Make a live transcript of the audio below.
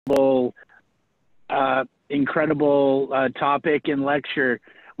incredible topic and lecture.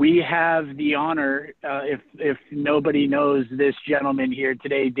 We have the honor, if nobody knows this gentleman here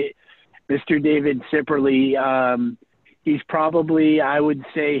today, Mr. David Sipperly. He's probably, I would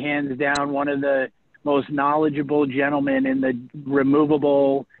say, hands down, one of the most knowledgeable gentlemen in the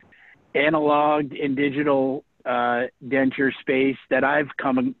removable analog and digital denture space that I've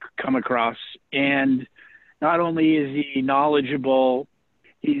come across. And not only is he knowledgeable,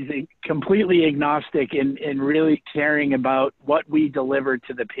 he's completely agnostic and really caring about what we deliver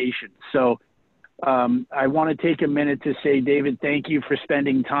to the patient. So I want to take a minute to say, David, thank you for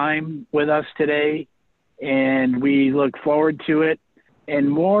spending time with us today, and we look forward to it. And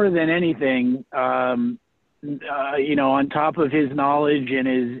more than anything, you know, on top of his knowledge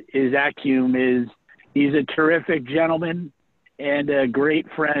and his acumen, he's a terrific gentleman and a great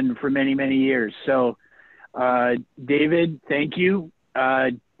friend for many, many years. So, David, thank you.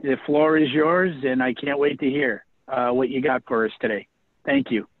 The floor is yours, and I can't wait to hear what you got for us today.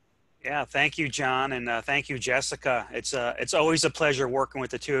 Thank you. Yeah, thank you, John, and thank you, Jessica. It's always a pleasure working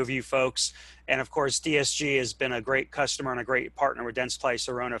with the two of you folks. And of course, DSG has been a great customer and a great partner with Dentsply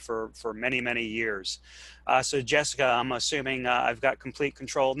Sirona for many, many years. So Jessica, I'm assuming I've got complete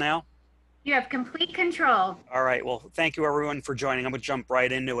control now? You have complete control. All right, well, thank you everyone for joining. I'm gonna jump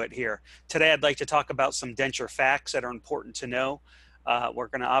right into it here. Today, I'd like to talk about some denture facts that are important to know. We're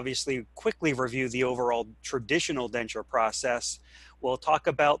gonna obviously quickly review the overall traditional denture process. We'll talk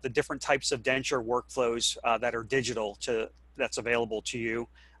about the different types of denture workflows that are digital that's available to you,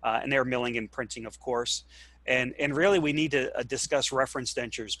 and they're milling and printing, of course. And really, we need to discuss reference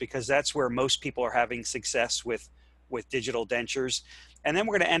dentures because that's where most people are having success with digital dentures. And then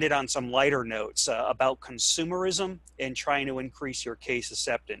we're going to end it on some lighter notes about consumerism and trying to increase your case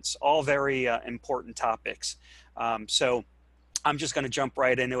acceptance. All very important topics. So I'm just going to jump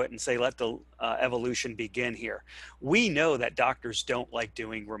right into it and say, let the evolution begin here. We know that doctors don't like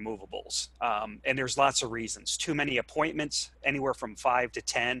doing removables, and there's lots of reasons. Too many appointments, anywhere from 5 to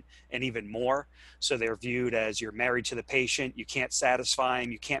 10 and even more. So they're viewed as you're married to the patient, you can't satisfy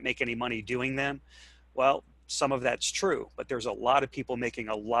them, you can't make any money doing them. Well, some of that's true, but there's a lot of people making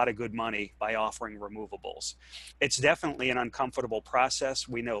a lot of good money by offering removables. It's definitely an uncomfortable process.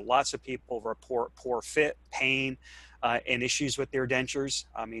 We know lots of people report poor fit, pain, and issues with their dentures.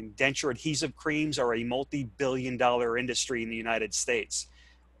 I mean, denture adhesive creams are a multi-billion-dollar industry in the United States.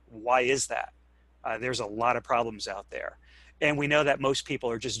 Why is that? There's a lot of problems out there. And we know that most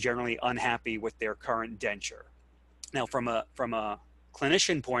people are just generally unhappy with their current denture. Now, from a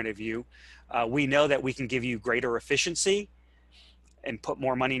clinician point of view, we know that we can give you greater efficiency and put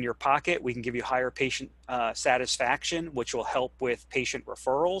more money in your pocket. We can give you higher patient satisfaction, which will help with patient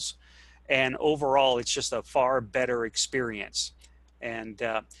referrals. And overall, it's just a far better experience. And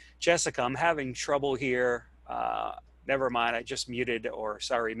Jessica, I'm having trouble here. Never mind, I just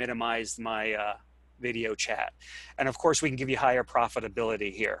minimized my video chat. And of course, we can give you higher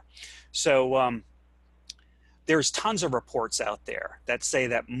profitability here. So there's tons of reports out there that say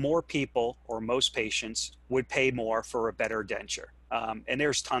that more people or most patients would pay more for a better denture. And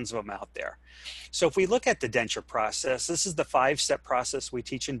there's tons of them out there. So if we look at the denture process, this is the 5-step process we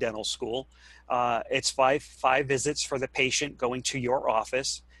teach in dental school. It's five visits for the patient going to your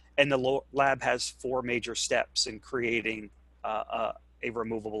office, and the lab has 4 major steps in creating a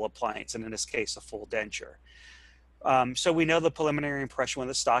removable appliance, and in this case, a full denture. So we know the preliminary impression with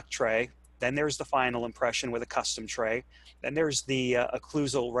a stock tray. Then there's the final impression with a custom tray. Then there's the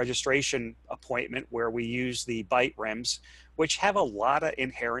occlusal registration appointment where we use the bite rims, which have a lot of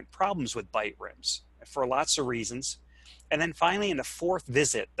inherent problems with bite rims for lots of reasons. And then finally, in the 4th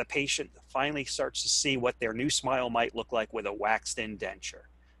visit, the patient finally starts to see what their new smile might look like with a waxed in denture,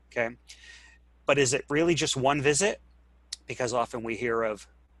 okay? But is it really just one visit? Because often we hear of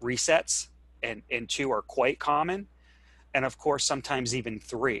resets, and 2 are quite common. And of course, sometimes even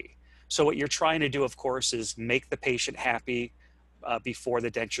 3. So what you're trying to do, of course, is make the patient happy before the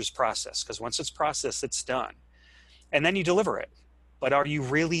denture's processed, because once it's processed, it's done. And then you deliver it. But are you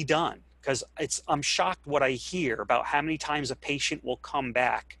really done? Because I'm shocked what I hear about how many times a patient will come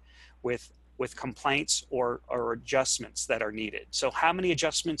back with complaints or adjustments that are needed. So how many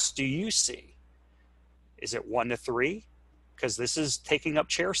adjustments do you see? Is it 1 to 3? Because this is taking up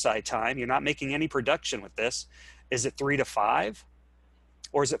chairside time. You're not making any production with this. Is it 3 to 5?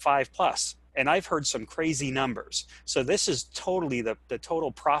 Or is it 5+? And I've heard some crazy numbers. So this is totally the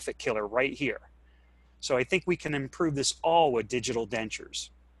total profit killer right here. So I think we can improve this all with digital dentures.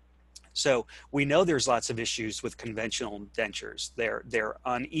 So we know there's lots of issues with conventional dentures. They're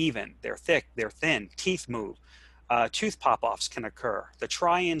uneven, they're thick, they're thin, teeth move. Tooth pop-offs can occur. The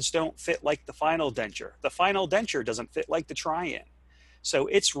try-ins don't fit like the final denture. The final denture doesn't fit like the try-in. So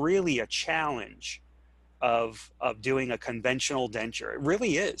it's really a challenge of doing a conventional denture. It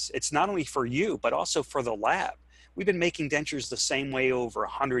really is. It's not only for you, but also for the lab. We've been making dentures the same way over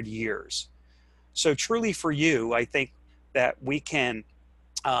 100 years. So truly for you, I think that we can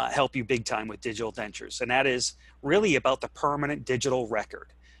help you big time with digital dentures. And that is really about the permanent digital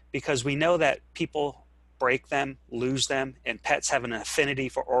record, because we know that people break them, lose them, and pets have an affinity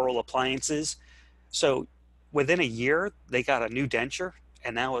for oral appliances. So within a year, they got a new denture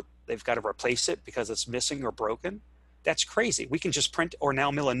and now they've got to replace it because it's missing or broken. That's crazy. We can just print or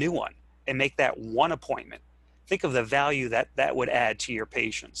now mill a new one and make that one appointment. Think of the value that that would add to your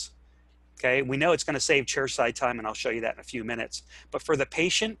patients. Okay, we know it's going to save chairside time, and I'll show you that in a few minutes. But for the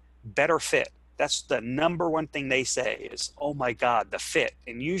patient, better fit. That's the number one thing they say is, oh my God, the fit.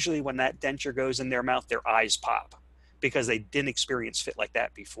 And usually when that denture goes in their mouth, their eyes pop because they didn't experience fit like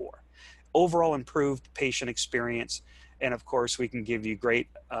that before. Overall improved patient experience. And of course, we can give you great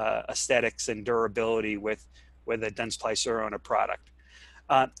aesthetics and durability with a Dentsply Sirona product.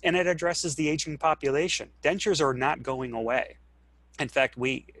 And it addresses the aging population. Dentures are not going away. In fact,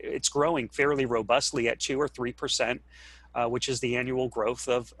 it's growing fairly robustly at 2 or 3%, which is the annual growth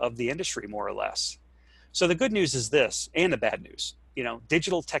of the industry, more or less. So the good news is this, and the bad news. You know,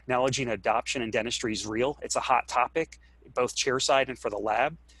 digital technology and adoption in dentistry is real. It's a hot topic, both chairside and for the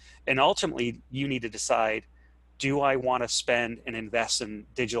lab. And ultimately, you need to decide, do I want to spend and invest in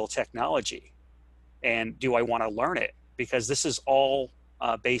digital technology? And do I want to learn it? Because this is all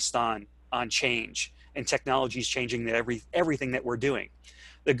based on change. And technology is changing everything that we're doing.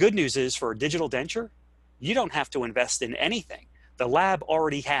 The good news is for a digital denture, you don't have to invest in anything. The lab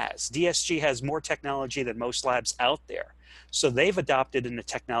already has. DSG has more technology than most labs out there. So they've adopted in the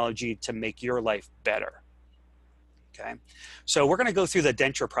technology to make your life better. Okay, so we're going to go through the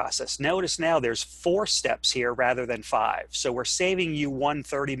denture process. Notice now there's 4 steps here rather than 5. So we're saving you one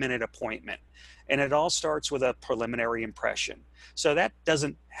 30-minute appointment. And it all starts with a preliminary impression. So that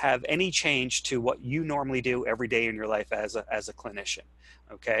doesn't have any change to what you normally do every day in your life as a clinician.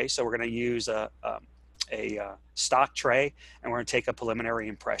 Okay, so we're going to use a stock tray and we're going to take a preliminary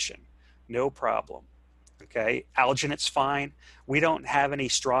impression. No problem. Okay, alginate fine. We don't have any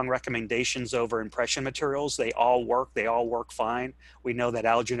strong recommendations over impression materials. They all work fine. We know that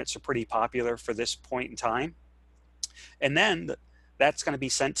alginates are pretty popular for this point in time. And then that's going to be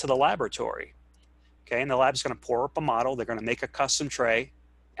sent to the laboratory. Okay, and the lab's going to pour up a model. They're going to make a custom tray,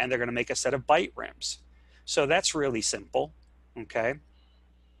 and they're going to make a set of bite rims. So that's really simple. Okay,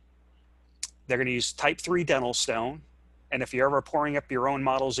 they're going to use type 3 dental stone. And if you're ever pouring up your own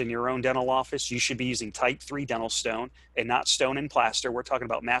models in your own dental office, you should be using type 3 dental stone and not stone and plaster. We're talking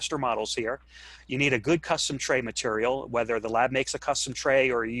about master models here. You need a good custom tray material, whether the lab makes a custom tray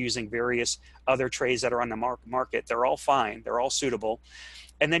or you're using various other trays that are on the market. They're all fine. They're all suitable.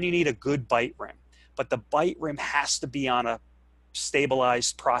 And then you need a good bite rim. But the bite rim has to be on a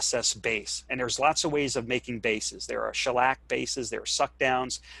stabilized process base. And there's lots of ways of making bases. There are shellac bases, there are suck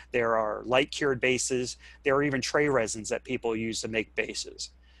downs, there are light cured bases, there are even tray resins that people use to make bases.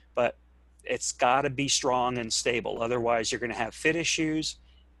 But it's got to be strong and stable. Otherwise, you're going to have fit issues,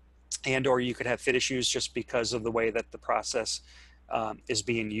 and or you could have fit issues just because of the way that the process is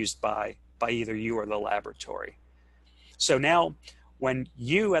being used by either you or the laboratory. So now, when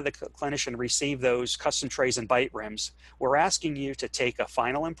you as the clinician receive those custom trays and bite rims, we're asking you to take a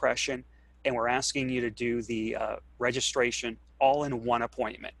final impression and we're asking you to do the registration all in one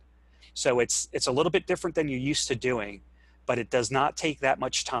appointment. So it's a little bit different than you're used to doing, but it does not take that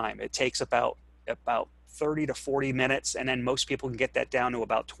much time. It takes about 30 to 40 minutes, and then most people can get that down to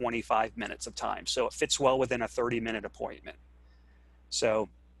about 25 minutes of time. So it fits well within a 30-minute appointment. So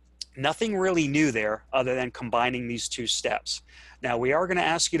nothing really new there other than combining these 2 steps. Now, we are going to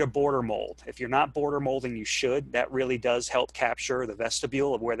ask you to border mold. If you're not border molding, you should. That really does help capture the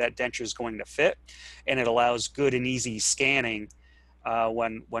vestibule of where that denture is going to fit, and it allows good and easy scanning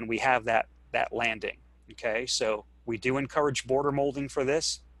when we have that landing. Okay, so we do encourage border molding for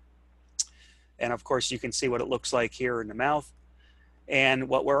this. And of course, you can see what it looks like here in the mouth. And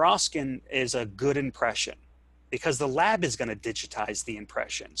what we're asking is a good impression, because the lab is going to digitize the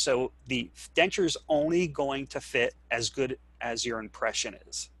impression. So the denture is only going to fit as good as your impression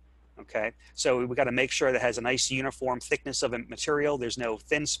is. Okay, so we got to make sure that it has a nice uniform thickness of a material. There's no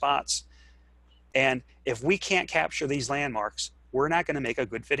thin spots. And if we can't capture these landmarks, we're not going to make a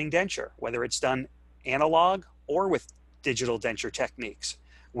good fitting denture, whether it's done analog or with digital denture techniques.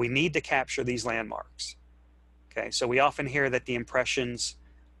 We need to capture these landmarks. Okay, so we often hear that the impressions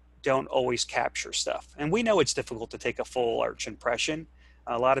don't always capture stuff. And we know it's difficult to take a full arch impression.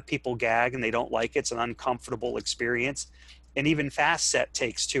 A lot of people gag and they don't like it. It's an uncomfortable experience. And even fast set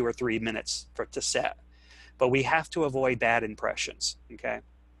takes 2 or 3 minutes to set. But we have to avoid bad impressions, okay?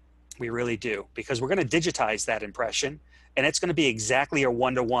 We really do, because we're going to digitize that impression, and it's going to be exactly a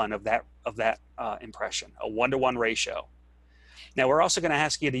 1-to-1 of that impression, a 1-to-1 ratio. Now, we're also going to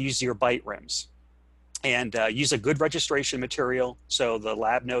ask you to use your bite rims and use a good registration material so the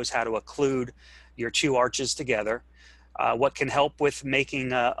lab knows how to occlude your 2 arches together. What can help with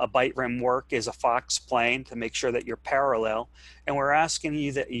making a bite rim work is a Fox plane to make sure that you're parallel. And we're asking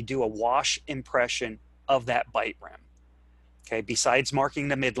you that you do a wash impression of that bite rim. Okay, besides marking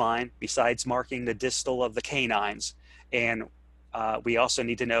the midline, besides marking the distal of the canines, and we also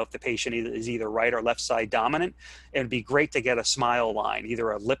need to know if the patient is either right or left side dominant. It would be great to get a smile line,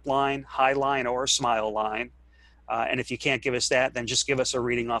 either a lip line, high line, or a smile line. And if you can't give us that, then just give us a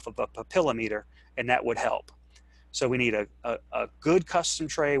reading off of a papillometer, and that would help. So we need a good custom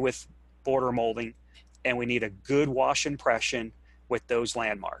tray with border molding, and we need a good wash impression with those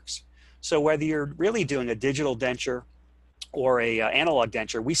landmarks. So whether you're really doing a digital denture or a analog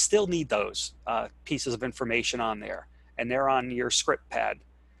denture, we still need those pieces of information on there, and they're on your script pad.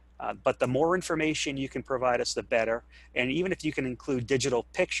 But the more information you can provide us, the better. And even if you can include digital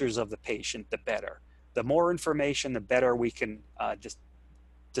pictures of the patient, the better. The more information, the better we can just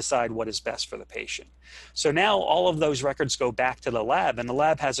decide what is best for the patient. So now all of those records go back to the lab, and the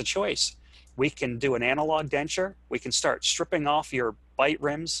lab has a choice. We can do an analog denture. We can start stripping off your bite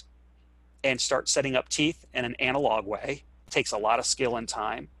rims and start setting up teeth in an analog way. It takes a lot of skill and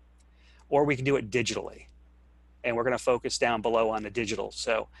time. Or we can do it digitally. And we're going to focus down below on the digital.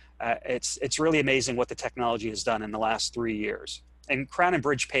 So it's really amazing what the technology has done in the last 3 years. And Crown and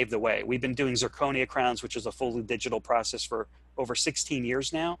Bridge paved the way. We've been doing zirconia crowns, which is a fully digital process, for over 16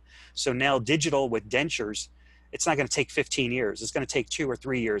 years now. So now digital with dentures, it's not going to take 15 years. It's going to take 2 or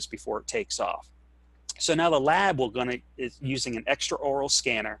 3 years before it takes off. So now the lab is using an extraoral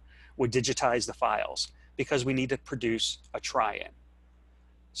scanner, would digitize the files because we need to produce a try-in.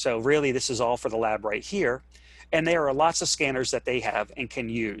 So really this is all for the lab right here. And there are lots of scanners that they have and can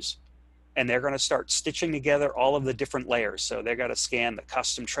use. And they're going to start stitching together all of the different layers. So they're going to scan the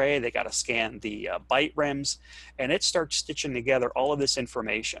custom tray, they got to scan the bite rims, and it starts stitching together all of this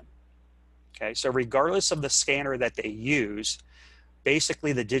information. Okay, so regardless of the scanner that they use,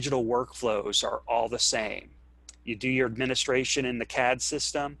 basically the digital workflows are all the same. You do your administration in the CAD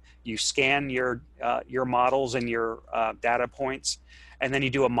system, you scan your models and your data points, and then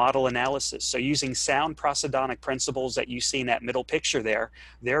you do a model analysis. So using sound prosodonic principles that you see in that middle picture there,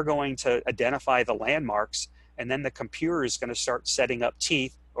 they're going to identify the landmarks, and then the computer is going to start setting up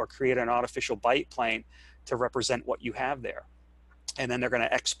teeth or create an artificial bite plane to represent what you have there. And then they're going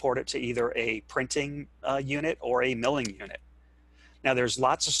to export it to either a printing unit or a milling unit. Now there's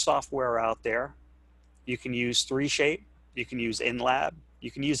lots of software out there. You can use 3Shape, you can use InLab, you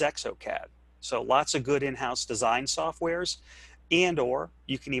can use ExoCAD. So lots of good in-house design softwares, and or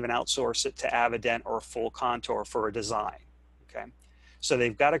you can even outsource it to Avident or Full Contour for a design, okay? So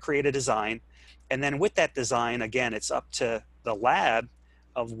they've got to create a design, and then with that design, again, it's up to the lab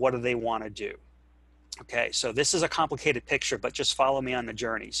of what do they want to do. Okay, so this is a complicated picture, but just follow me on the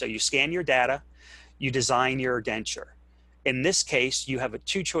journey. So you scan your data, you design your denture. In this case, you have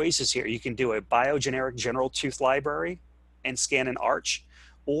 2 choices here. You can do a biogeneric general tooth library and scan an arch,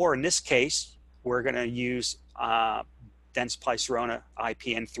 or in this case, we're going to use Dentsply Sirona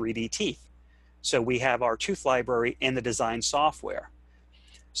IPN 3D teeth. So we have our tooth library in the design software.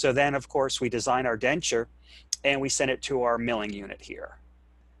 So then, of course, we design our denture and we send it to our milling unit here.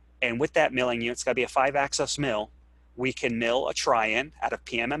 And with that milling unit, it's got to be a 5-axis mill. We can mill a try-in out of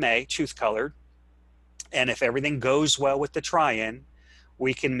PMMA, tooth colored. And if everything goes well with the try-in,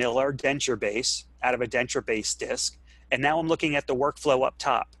 we can mill our denture base out of a denture base disc. And now I'm looking at the workflow up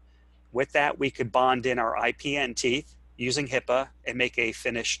top. With that, we could bond in our IPN teeth using HIPAA and make a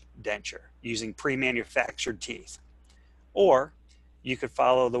finished denture using pre-manufactured teeth. Or you could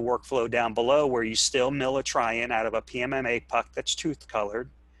follow the workflow down below where you still mill a try-in out of a PMMA puck that's tooth colored.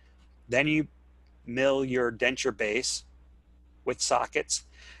 Then you mill your denture base with sockets.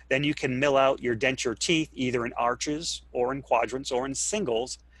 Then you can mill out your denture teeth either in arches or in quadrants or in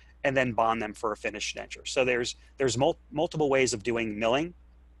singles, and then bond them for a finished denture. So there's multiple ways of doing milling.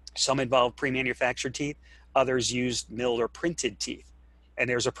 Some involve pre-manufactured teeth, others use milled or printed teeth. And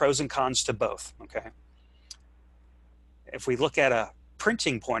there's a pros and cons to both, okay? If we look at a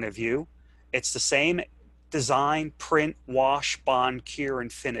printing point of view, it's the same design, print, wash, bond, cure,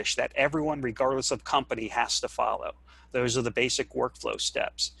 and finish that everyone, regardless of company, has to follow. Those are the basic workflow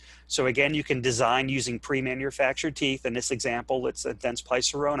steps. So again, you can design using pre-manufactured teeth. In this example, it's a Dentsply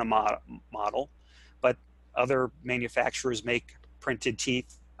Sirona model, but other manufacturers make printed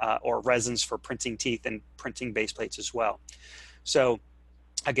teeth or resins for printing teeth and printing base plates as well. So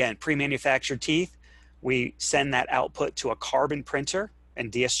again, pre-manufactured teeth, we send that output to a carbon printer,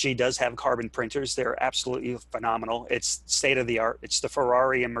 and DSG does have carbon printers. They're absolutely phenomenal. It's state of the art. It's the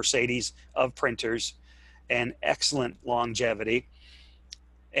Ferrari and Mercedes of printers, and excellent longevity.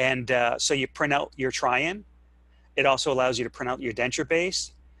 And so you print out your try-in. It also allows you to print out your denture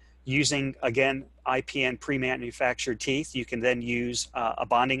base. Using, again, IPN pre-manufactured teeth, you can then use a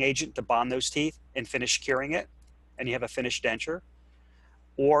bonding agent to bond those teeth and finish curing it, and you have a finished denture.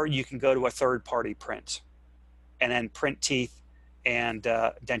 Or you can go to a third-party print and then print teeth and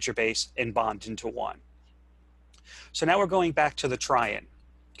denture base and bond into one. So now we're going back to the try-in,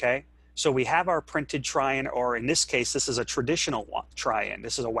 okay? So we have our printed try-in, or in this case, this is a traditional try-in.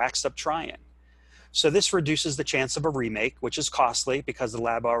 This is a waxed up try-in. So this reduces the chance of a remake, which is costly because the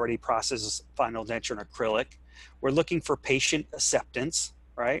lab already processes final denture in acrylic. We're looking for patient acceptance,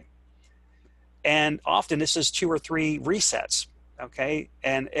 right? And often this is 2 or 3 resets, okay?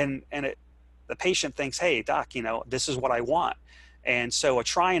 And the patient thinks, hey, doc, you know, this is what I want. And so a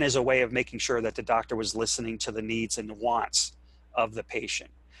try-in is a way of making sure that the doctor was listening to the needs and wants of the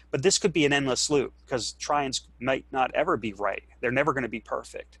patient. But this could be an endless loop because try-ins might not ever be right. They're never going to be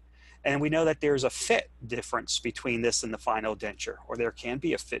perfect. And we know that there's a fit difference between this and the final denture, or there can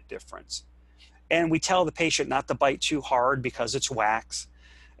be a fit difference. And we tell the patient not to bite too hard because it's wax.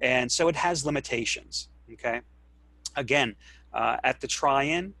 And so it has limitations, okay? Again, at the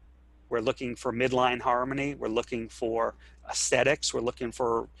try-in, we're looking for midline harmony. We're looking for aesthetics. We're looking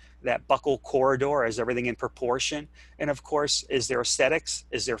for that buccal corridor. Is everything in proportion? And of course, is there aesthetics?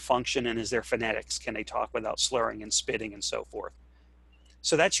 Is there function? And is there phonetics? Can they talk without slurring and spitting and so forth?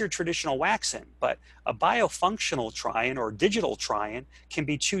 So that's your traditional wax-in. But a biofunctional try-in or digital try-in can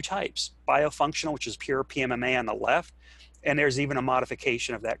be 2 types. Biofunctional, which is pure PMMA on the left. And there's even a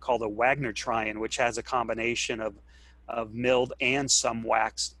modification of that called a Wagner try-in, which has a combination of milled and some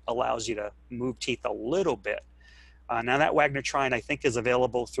wax, allows you to move teeth a little bit. Now that Wagner try-in, I think, is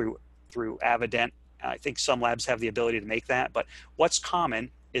available through Avident. I think some labs have the ability to make that, but what's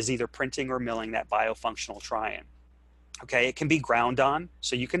common is either printing or milling that biofunctional try-in. Okay, it can be ground on,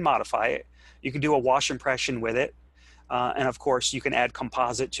 so you can modify it. You can do a wash impression with it, and of course you can add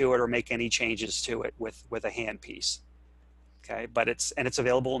composite to it or make any changes to it with a handpiece. Okay, but it's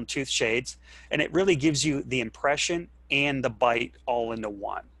available in tooth shades, and it really gives you the impression and the bite all into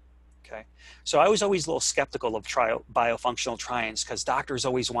one. Okay, so I was always a little skeptical of biofunctional try-ins because doctors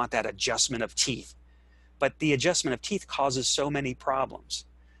always want that adjustment of teeth, but the adjustment of teeth causes so many problems.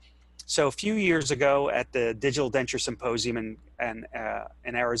 So a few years ago at the Digital Denture Symposium in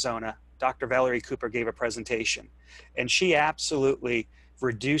Arizona, Dr. Valerie Cooper gave a presentation, and she absolutely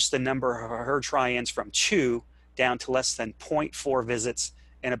reduced the number of her try-ins from 2 down to less than 0.4 visits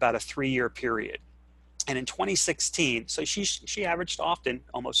in about a 3-year period. And in 2016, so she averaged often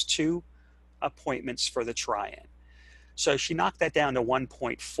almost 2 appointments for the try-in. So she knocked that down to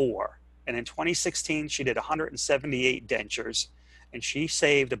 1.4. And in 2016, she did 178 dentures, and she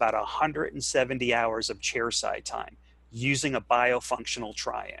saved about 170 hours of chairside time using a biofunctional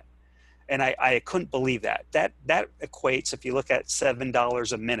try-in. And I couldn't believe that. That equates, if you look at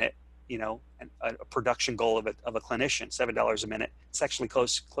 $7 a minute, you know, a production goal of a clinician, $7 a minute. It's actually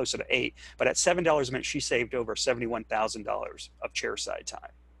closer to $8. But at $7 a minute, she saved over $71,000 of chairside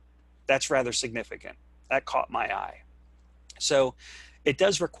time. That's rather significant. That caught my eye. So it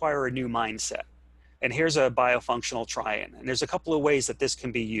does require a new mindset. And here's a biofunctional try-in. And there's a couple of ways that this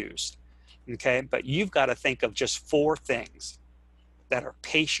can be used. Okay, but you've got to think of just 4 things that are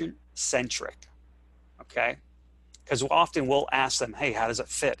patient-centric. Okay. Because often we'll ask them, hey, how does it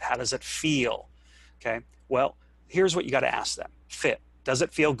fit? How does it feel? Okay, well, here's what you got to ask them. Fit, does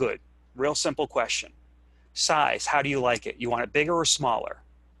it feel good? Real simple question. Size, how do you like it? You want it bigger or smaller?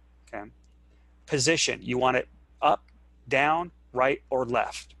 Okay. Position, you want it up, down, right, or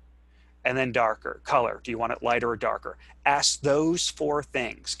left? And then darker. Color, do you want it lighter or darker? Ask those 4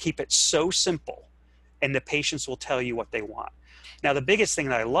 things. Keep it so simple, and the patients will tell you what they want. Now, the biggest thing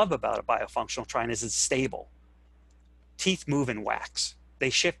that I love about a biofunctional try-in is it's stable. Teeth move in wax.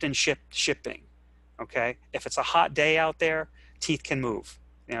 They shift in shipping, okay? If it's a hot day out there, teeth can move.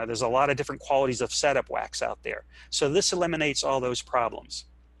 You know, there's a lot of different qualities of setup wax out there. So this eliminates all those problems.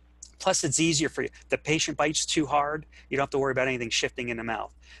 Plus, it's easier for you. The patient bites too hard, you don't have to worry about anything shifting in the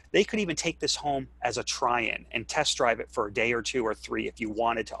mouth. They could even take this home as a try-in and test drive it for a day or 2 or 3 if you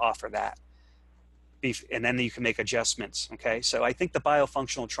wanted to offer that. and then you can make adjustments. Okay, so I think the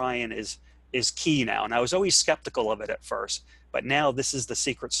biofunctional try-in is key now, and I was always skeptical of it at first, but now this is the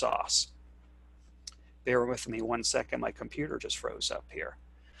secret sauce. Bear with me one second, my computer just froze up here.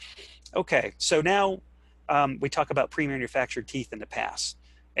 Okay, so now we talk about pre-manufactured teeth in the past,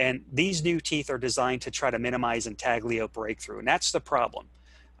 and these new teeth are designed to try to minimize intaglio breakthrough, and that's the problem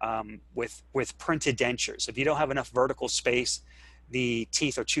with printed dentures. If you don't have enough vertical space, the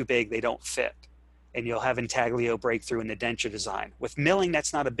teeth are too big, they don't fit, and you'll have intaglio breakthrough in the denture design. With milling,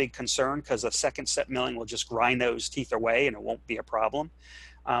 that's not a big concern because a second step milling will just grind those teeth away and it won't be a problem.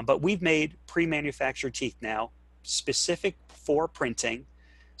 But we've made pre-manufactured teeth now specific for printing.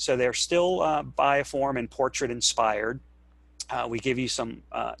 So they're still bioform and portrait inspired. We give you some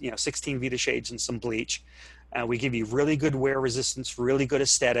 16 Vita shades and some bleach. We give you really good wear resistance, really good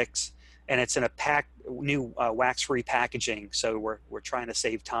aesthetics, and it's in a new wax-free packaging. So we're trying to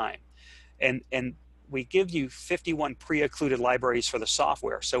save time. And we give you 51 pre-occluded libraries for the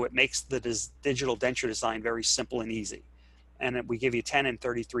software, so it makes the digital denture design very simple and easy. And we give you 10 and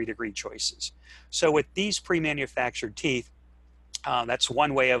 33 degree choices. So with these pre-manufactured teeth, that's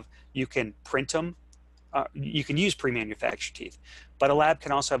one way of, you can print them. You can use pre-manufactured teeth, but a lab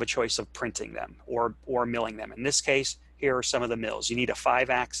can also have a choice of printing them or milling them. In this case, here are some of the mills. You need a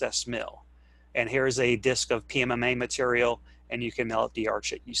 5-axis mill. And here's a disc of PMMA material, and you can mill at the arch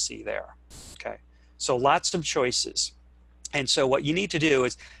that you see there. Okay, so lots of choices. And so what you need to do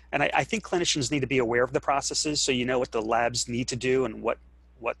is, and I think clinicians need to be aware of the processes so you know what the labs need to do and what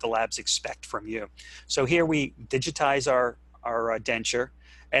the labs expect from you. So here we digitize our denture,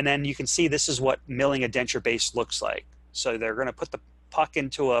 and then you can see this is what milling a denture base looks like. So they're going to put the puck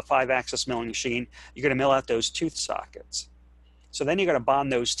into a 5-axis milling machine. You're going to mill out those tooth sockets. So then you're going to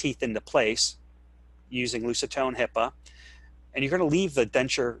bond those teeth into place using Lucitone HIPAA, and you're going to leave the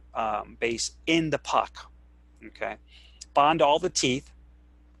denture base in the puck. Okay, bond all the teeth.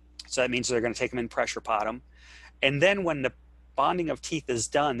 So that means they're going to take them and pressure pot them. And then when the bonding of teeth is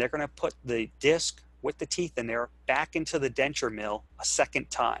done, they're going to put the disc with the teeth in there back into the denture mill a second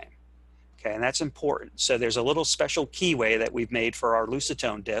time. Okay, and that's important. So there's a little special keyway that we've made for our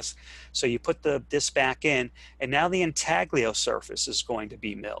Lucitone disc. So you put the disc back in, and now the intaglio surface is going to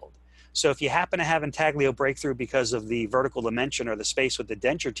be milled. So if you happen to have intaglio breakthrough because of the vertical dimension or the space with the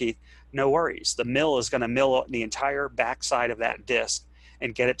denture teeth, no worries. The mill is going to mill the entire backside of that disc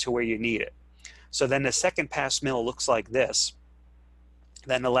and get it to where you need it. So then the second pass mill looks like this.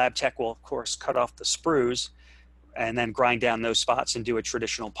 Then the lab tech will, of course, cut off the sprues and then grind down those spots and do a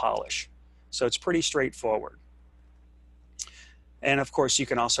traditional polish. So it's pretty straightforward. And of course, you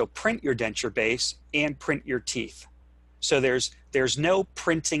can also print your denture base and print your teeth. So there's no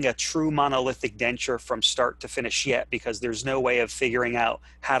printing a true monolithic denture from start to finish yet, because there's no way of figuring out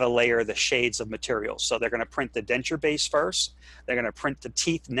how to layer the shades of materials. So they're going to print the denture base first, they're going to print the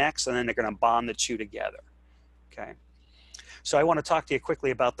teeth next, and then they're going to bond the two together. Okay. So I want to talk to you quickly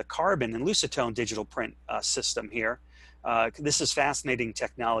about the Carbon and Lucitone digital print system here. This is fascinating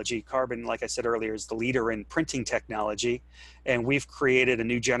technology. Carbon, like I said earlier, is the leader in printing technology, and we've created a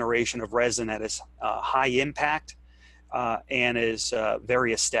new generation of resin that is high impact and is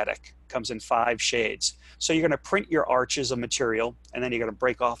very aesthetic. Comes in 5 shades. So you're going to print your arches of material, and then you're going to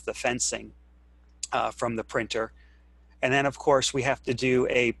break off the fencing from the printer. And then, of course, we have to do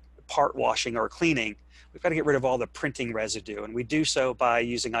a part washing or cleaning. We've got to get rid of all the printing residue, and we do so by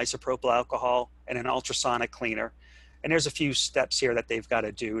using isopropyl alcohol and an ultrasonic cleaner. And there's a few steps here that they've got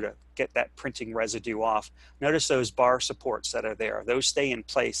to do to get that printing residue off. Notice those bar supports that are there. Those stay in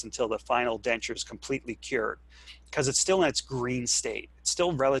place until the final denture is completely cured, because it's still in its green state. It's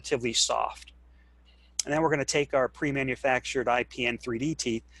still relatively soft. And then we're going to take our pre-manufactured IPN 3D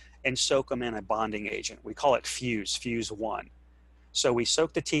teeth and soak them in a bonding agent. We call it Fuse 1. So we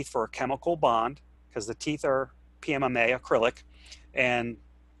soak the teeth for a chemical bond, because the teeth are PMMA acrylic, and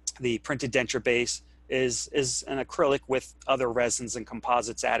the printed denture base is an acrylic with other resins and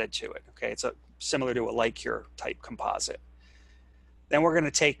composites added to it. Okay, it's similar to a light cure type composite. Then we're going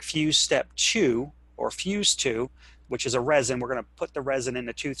to take Fuse Step 2 or Fuse 2, which is a resin. We're going to put the resin in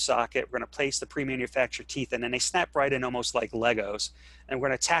the tooth socket. We're going to place the pre-manufactured teeth, and then they snap right in almost like Legos. And we're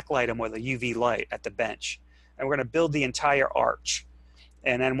going to tack light them with a UV light at the bench. And we're going to build the entire arch.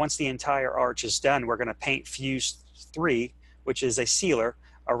 And then once the entire arch is done, we're going to paint Fuse 3, which is a sealer,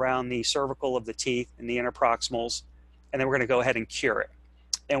 around the cervical of the teeth and the interproximals. And then we're going to go ahead and cure it.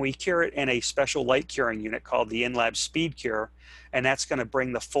 And we cure it in a special light curing unit called the InLab Speed Cure. And that's going to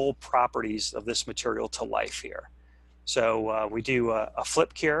bring the full properties of this material to life here. So we do a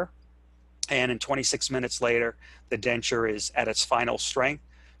flip cure, and in 26 minutes later, the denture is at its final strength.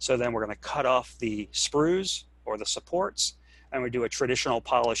 So then we're going to cut off the sprues or the supports, and we do a traditional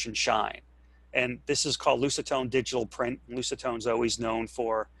polish and shine. And this is called Lucitone digital print. Lucitone's always known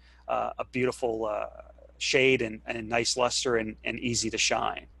for a beautiful shade and nice luster and easy to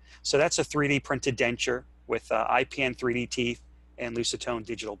shine. So that's a 3D printed denture with IPN 3D teeth and Lucitone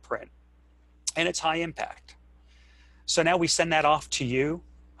digital print. And it's high impact. So now we send that off to you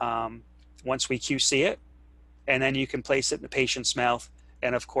once we QC it, and then you can place it in the patient's mouth.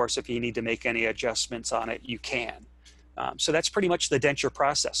 And of course, if you need to make any adjustments on it, you can. So that's pretty much the denture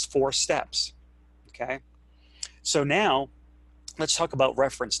process, 4 steps, okay? So now let's talk about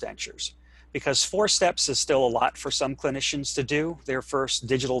reference dentures, because 4 steps is still a lot for some clinicians to do their first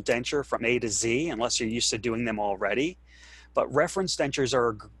digital denture from A to Z, unless you're used to doing them already. But reference dentures are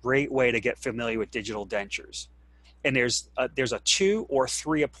a great way to get familiar with digital dentures. And there's a 2 or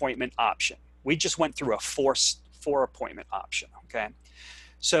 3 appointment option. We just went through a 4 appointment option, okay?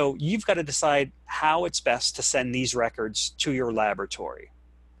 So you've got to decide how it's best to send these records to your laboratory,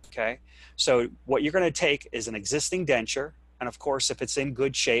 okay? So what you're going to take is an existing denture, and of course, if it's in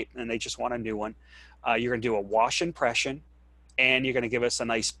good shape and they just want a new one, you're going to do a wash impression, and you're going to give us a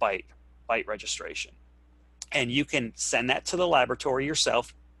nice bite registration. And you can send that to the laboratory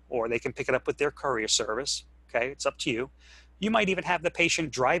yourself, or they can pick it up with their courier service, okay? It's up to you. You might even have the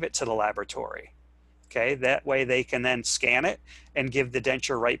patient drive it to the laboratory, okay? That way they can then scan it and give the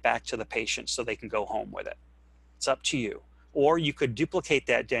denture right back to the patient so they can go home with it. It's up to you. Or you could duplicate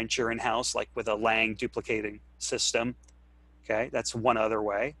that denture in-house, like with a Lang duplicating system, okay? That's one other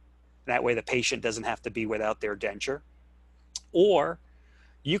way. That way the patient doesn't have to be without their denture. Or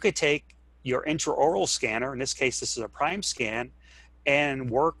you could take your intraoral scanner, in this case this is a prime scan, and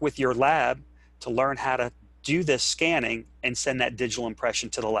work with your lab to learn how to do this scanning and send that digital impression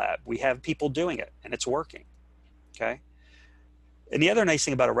to the lab. We have people doing it and it's working, okay? And the other nice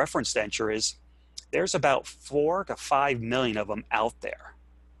thing about a reference denture is there's about 4 to 5 million of them out there,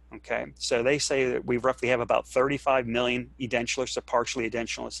 okay? So they say that we roughly have about 35 million edentulous or partially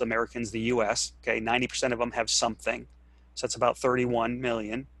edentulous Americans in the US, okay? 90% of them have something, so that's about 31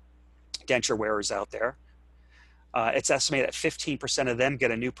 million denture wearers out there. It's estimated that 15% of them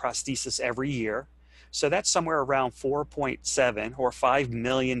get a new prosthesis every year. So that's somewhere around 4.7 or 5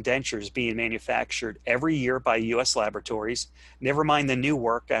 million dentures being manufactured every year by US laboratories, never mind the new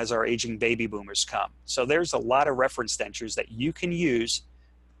work as our aging baby boomers come. So there's a lot of reference dentures that you can use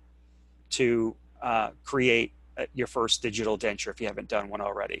to create your first digital denture if you haven't done one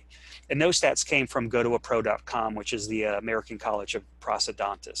already. And those stats came from gotoapro.com, which is the American College of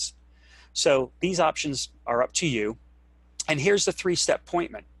Prosthodontists. So these options are up to you. And here's the 3-step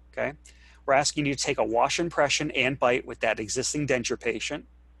appointment, okay? We're asking you to take a wash impression and bite with that existing denture patient,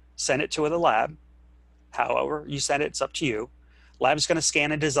 send it to the lab. However you send it, it's up to you. Lab's going to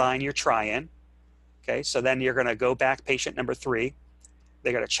scan and design your try-in, okay? So then you're going to go back, patient number 3.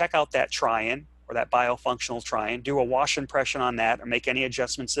 They're going to check out that try-in or that biofunctional try-in, do a wash impression on that or make any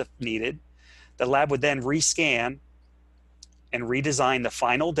adjustments if needed. The lab would then rescan and redesign the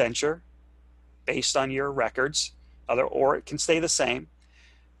final denture based on your records, or it can stay the same.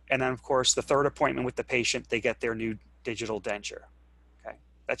 And then, of course, the 3rd appointment with the patient, they get their new digital denture, okay?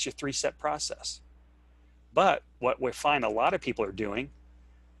 That's your 3-step process. But what we find a lot of people are doing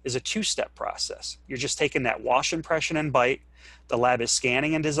is a 2-step process. You're just taking that wash impression and bite, the lab is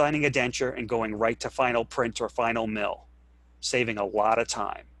scanning and designing a denture and going right to final print or final mill, saving a lot of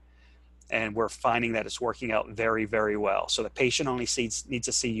time. And we're finding that it's working out very, very well. So the patient only needs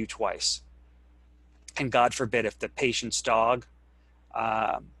to see you twice. And God forbid if the patient's dog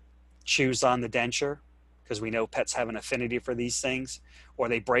chews on the denture, because we know pets have an affinity for these things, or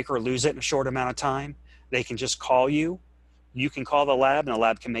they break or lose it in a short amount of time, they can just call you. You can call the lab and the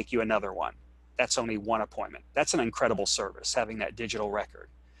lab can make you another one. That's only 1 appointment. That's an incredible service, having that digital record.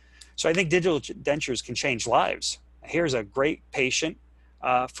 So I think digital dentures can change lives. Here's a great patient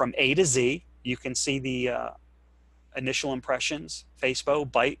from A to Z. You can see the initial impressions, face bow,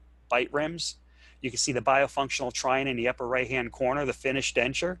 bite rims. You can see the biofunctional try-in in the upper right-hand corner, the finished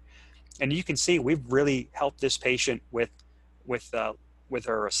denture. And you can see we've really helped this patient with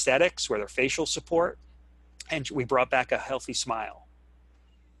her aesthetics, with her facial support, and we brought back a healthy smile.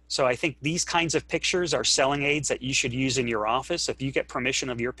 So I think these kinds of pictures are selling aids that you should use in your office. If you get permission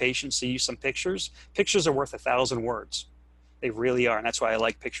of your patients to use some pictures, pictures are worth 1,000 words. They really are, and that's why I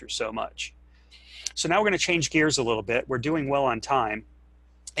like pictures so much. So now we're going to change gears a little bit. We're doing well on time.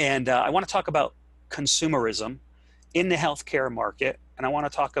 And I want to talk about consumerism in the healthcare market, and I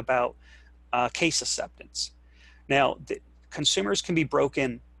want to talk about case acceptance. Now, consumers can be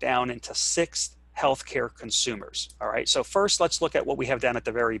broken down into 6 healthcare consumers. All right, so first let's look at what we have down at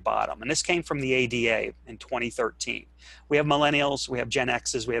the very bottom. And this came from the ADA in 2013. We have millennials, we have Gen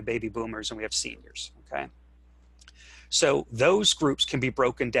X's, we have baby boomers, and we have seniors, okay? So those groups can be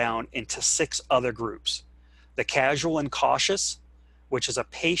broken down into 6 other groups. The casual and cautious, which is a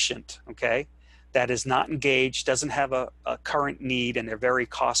patient, okay, that is not engaged, doesn't have a current need, and they're very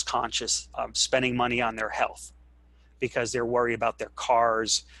cost conscious of spending money on their health because they're worried about their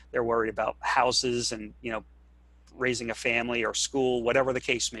cars, they're worried about houses and, you know, raising a family or school, whatever the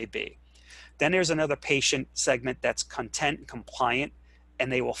case may be. Then there's another patient segment that's content and compliant,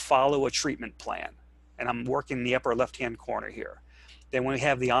 and they will follow a treatment plan. And I'm working in the upper left-hand corner here. Then when we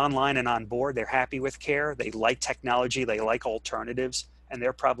have the online and on board, they're happy with care, they like technology, they like alternatives, and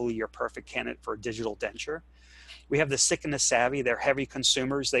they're probably your perfect candidate for a digital denture. We have the sick and the savvy, they're heavy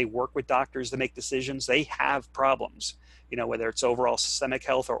consumers, they work with doctors to make decisions, they have problems, you know, whether it's overall systemic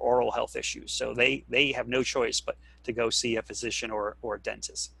health or oral health issues. So they have no choice but to go see a physician or a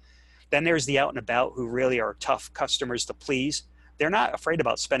dentist. Then there's the out and about who really are tough customers to please. They're not afraid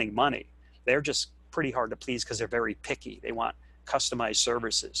about spending money. They're just pretty hard to please because they're very picky. They want customized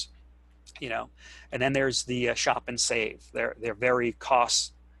services, you know. And then there's the shop and save. They're very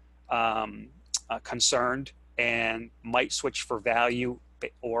cost concerned and might switch for value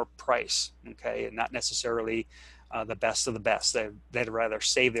or price, okay, and not necessarily the best of the best. They'd rather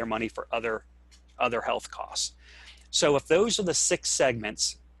save their money for other health costs. So if those are the 6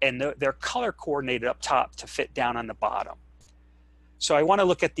 segments, and they're color coordinated up top to fit down on the bottom. So I want to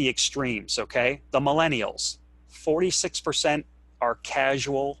look at the extremes, okay? The millennials, 46% are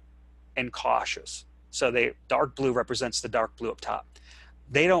casual and cautious. So dark blue represents the dark blue up top.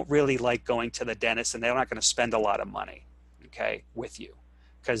 They don't really like going to the dentist, and they're not going to spend a lot of money, okay, with you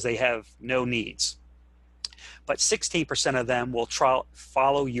because they have no needs. But 16% of them will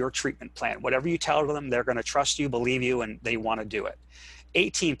follow your treatment plan. Whatever you tell them, they're going to trust you, believe you, and they want to do it.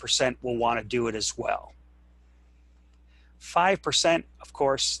 18% will want to do it as well. 5%, of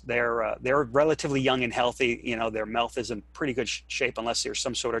course, they're relatively young and healthy. You know, their mouth is in pretty good shape unless there's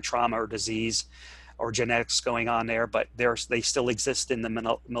some sort of trauma or disease or genetics going on there, but they still exist in the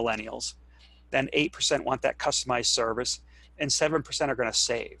millennials. Then 8% want that customized service, and 7% are going to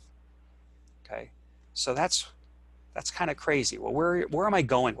save. Okay, so that's kind of crazy. Well, where am I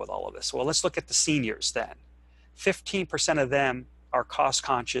going with all of this? Well, let's look at the seniors then. 15% of them are cost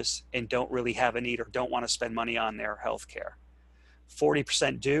conscious and don't really have a need or don't want to spend money on their health care.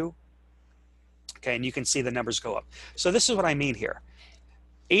 40% do. Okay, and you can see the numbers go up. So this is what I mean here.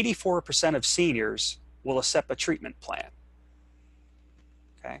 84% of seniors will accept a treatment plan.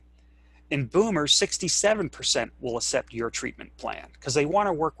 Okay. In boomers, 67% will accept your treatment plan because they want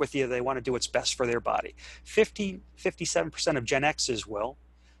to work with you. They want to do what's best for their body. 57% of Gen X's will,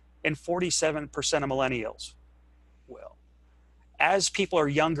 and 47% of millennials will. As people are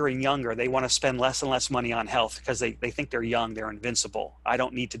younger and younger, they want to spend less and less money on health because they think they're young, they're invincible. I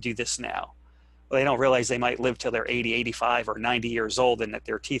don't need to do this now. Well, they don't realize they might live till they're 80, 85, or 90 years old and that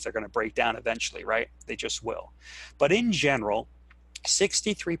their teeth are going to break down eventually, right? They just will. But in general,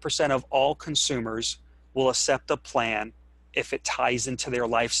 63% of all consumers will accept a plan if it ties into their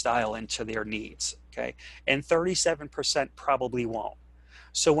lifestyle, into their needs, okay? And 37% probably won't.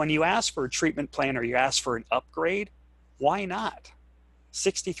 So when you ask for a treatment plan or you ask for an upgrade, why not?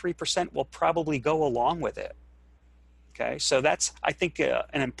 63% will probably go along with it. Okay, so that's, I think, an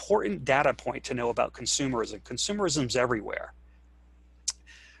important data point to know about consumerism. Consumerism's everywhere.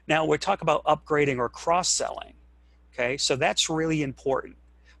 Now, we talk about upgrading or cross-selling. Okay, so that's really important.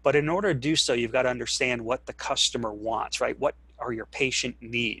 But in order to do so, you've got to understand what the customer wants, right? What are your patient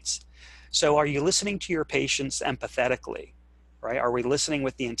needs? So are you listening to your patients empathetically, right? Are we listening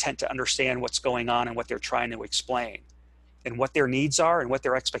with the intent to understand what's going on and what they're trying to explain, and what their needs are and what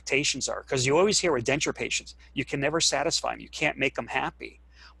their expectations are? Because you always hear with denture patients, you can never satisfy them. You can't make them happy.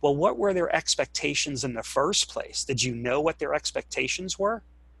 Well, what were their expectations in the first place? Did you know what their expectations were?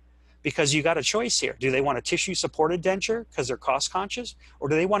 Because you got a choice here. Do they want a tissue-supported denture because they're cost-conscious? Or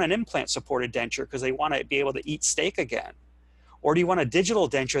do they want an implant-supported denture because they want to be able to eat steak again? Or do you want a digital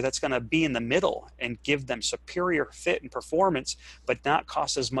denture that's going to be in the middle and give them superior fit and performance, but not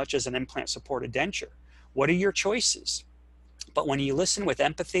cost as much as an implant-supported denture? What are your choices? But when you listen with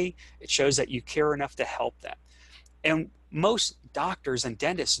empathy, it shows that you care enough to help them. And most doctors and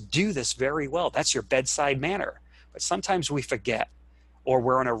dentists do this very well. That's your bedside manner. But sometimes we forget, or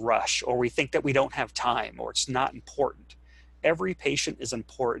we're in a rush, or we think that we don't have time, or it's not important. Every patient is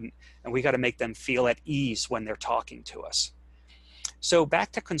important, and we got to make them feel at ease when they're talking to us. So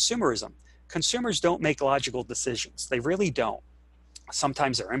back to consumerism. Consumers don't make logical decisions. They really don't.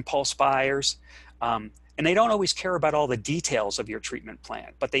 Sometimes they're impulse buyers. And they don't always care about all the details of your treatment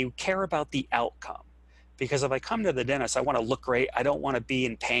plan, but they care about the outcome. Because if I come to the dentist, I want to look great. I don't want to be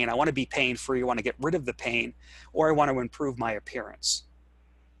in pain. I want to be pain-free. I want to get rid of the pain, or I want to improve my appearance.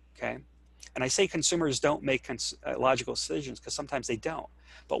 Okay? And I say consumers don't make logical decisions because sometimes they don't.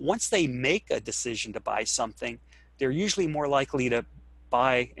 But once they make a decision to buy something, they're usually more likely to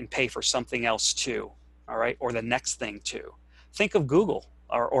buy and pay for something else too, all right? Or the next thing too. Think of Google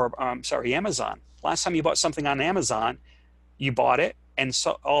or Amazon. Last time you bought something on Amazon, you bought it, and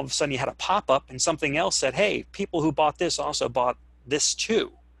so all of a sudden you had a pop-up and something else said, hey, people who bought this also bought this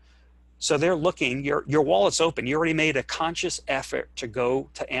too. So they're looking, your wallet's open. You already made a conscious effort to go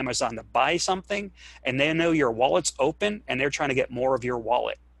to Amazon to buy something, and they know your wallet's open and they're trying to get more of your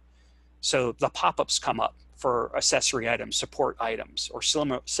wallet. So the pop-ups come up for accessory items, support items, or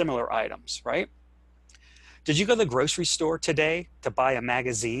similar items, right? Did you go to the grocery store today to buy a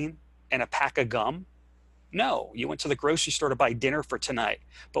magazine and a pack of gum? No, you went to the grocery store to buy dinner for tonight.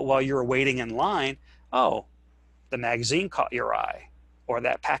 But while you were waiting in line, oh, the magazine caught your eye, or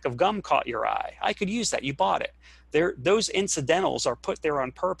that pack of gum caught your eye. I could use that. You bought it. Those incidentals are put there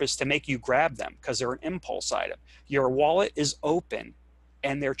on purpose to make you grab them because they're an impulse item. Your wallet is open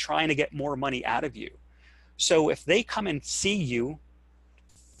and they're trying to get more money out of you. So if they come and see you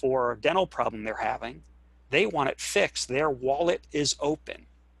for a dental problem they're having, they want it fixed. Their wallet is open.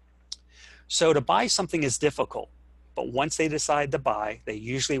 So to buy something is difficult, but once they decide to buy, they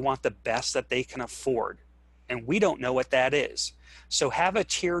usually want the best that they can afford. And we don't know what that is. So have a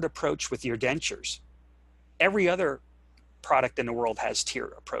tiered approach with your dentures. Every other product in the world has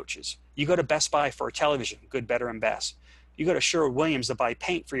tiered approaches. You go to Best Buy for a television, good, better, and best. You go to Sherwin-Williams to buy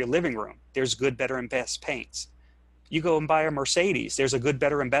paint for your living room. There's good, better, and best paints. You go and buy a Mercedes. There's a good,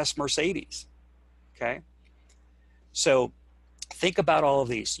 better, and best Mercedes. Okay? So think about all of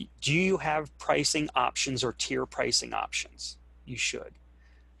these. Do you have pricing options or tier pricing options? You should.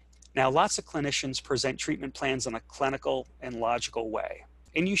 Now, lots of clinicians present treatment plans in a clinical and logical way,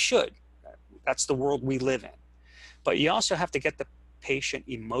 and you should. That's the world we live in. But you also have to get the patient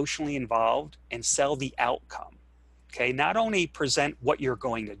emotionally involved and sell the outcome. Okay, not only present what you're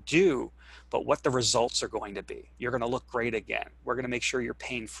going to do, but what the results are going to be. You're going to look great again. We're going to make sure you're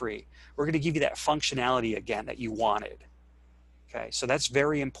pain-free. We're going to give you that functionality again that you wanted. Okay, so that's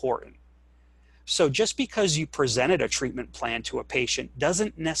very important. So just because you presented a treatment plan to a patient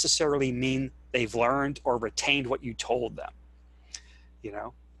doesn't necessarily mean they've learned or retained what you told them, you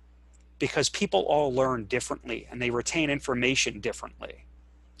know, because people all learn differently and they retain information differently.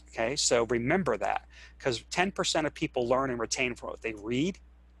 Okay, so remember that, because 10% of people learn and retain from what they read,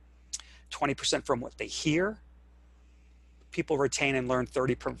 20% from what they hear. People retain and learn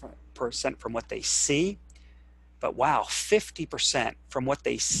 30% from what they see. But wow, 50% from what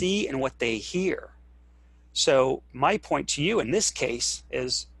they see and what they hear. So my point to you in this case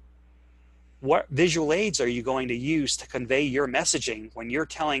is, what visual aids are you going to use to convey your messaging when you're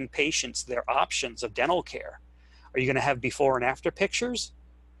telling patients their options of dental care? Are you going to have before and after pictures?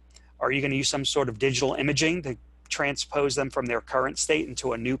 Are you going to use some sort of digital imaging to transpose them from their current state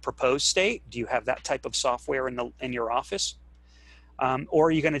into a new proposed state? Do you have that type of software in your office? Or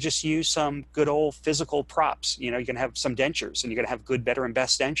are you going to just use some good old physical props? You know, you're going to have some dentures and you're going to have good, better, and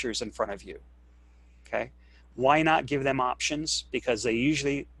best dentures in front of you. Okay. Why not give them options? Because they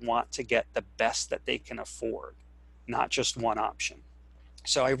usually want to get the best that they can afford, not just one option.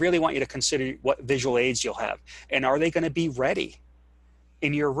 So I really want you to consider what visual aids you'll have. And are they going to be ready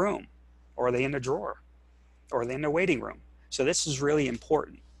in your room? Or are they in the drawer? Or are they in the waiting room? So this is really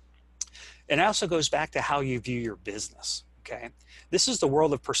important. And it also goes back to how you view your business. Okay, this is the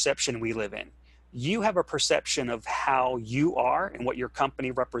world of perception we live in. You have a perception of how you are and what your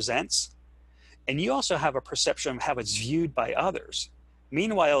company represents. And you also have a perception of how it's viewed by others.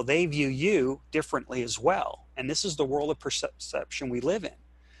 Meanwhile, they view you differently as well. And this is the world of perception we live in.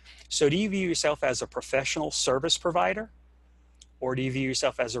 So do you view yourself as a professional service provider? Or do you view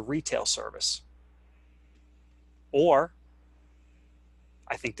yourself as a retail service? Or,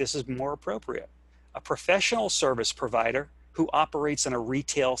 I think this is more appropriate, a professional service provider who operates in a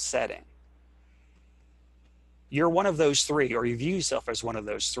retail setting. You're one of those three, or you view yourself as one of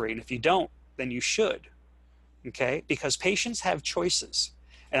those three. And if you don't, then you should, okay? Because patients have choices.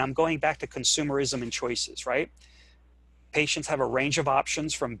 And I'm going back to consumerism and choices, right? Patients have a range of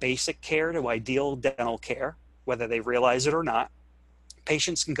options from basic care to ideal dental care, whether they realize it or not.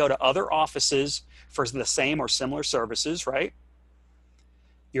 Patients can go to other offices for the same or similar services, right?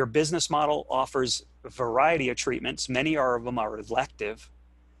 Your business model offers a variety of treatments. Many of them are elective.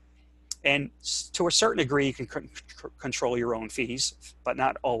 And to a certain degree, you can control your own fees, but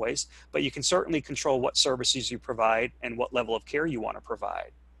not always. But you can certainly control what services you provide and what level of care you want to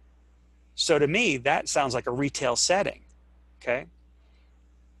provide. So to me, that sounds like a retail setting, okay?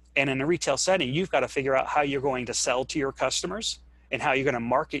 And in a retail setting, you've got to figure out how you're going to sell to your customers and how you're going to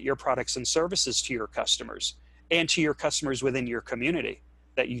market your products and services to your customers and to your customers within your community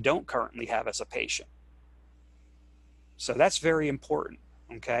that you don't currently have as a patient. So that's very important,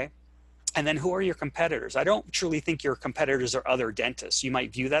 okay? And then who are your competitors? I don't truly think your competitors are other dentists. You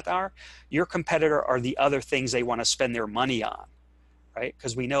might view that are. Your competitor are the other things they want to spend their money on, right?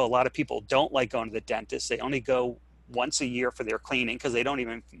 Because we know a lot of people don't like going to the dentist. They only go once a year for their cleaning because they don't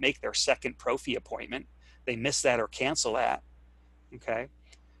even make their second prophy appointment. They miss that or cancel that, okay?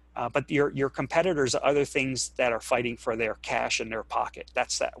 But your competitors are other things that are fighting for their cash in their pocket.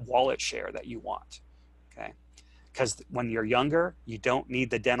 That's that wallet share that you want, okay? Because when you're younger, you don't need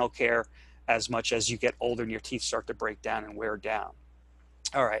the dental care as much as you get older and your teeth start to break down and wear down.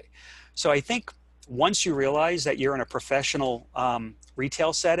 All right, so I think once you realize that you're in a professional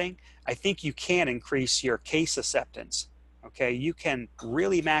retail setting, I think you can increase your case acceptance, okay? You can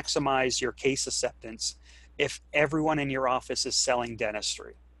really maximize your case acceptance if everyone in your office is selling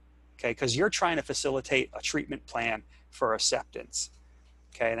dentistry, okay? Because you're trying to facilitate a treatment plan for acceptance,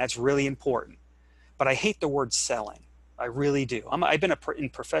 okay? And that's really important. But I hate the word selling. I really do. I've been in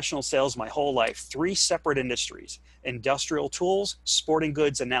professional sales my whole life, 3 separate industries: industrial tools, sporting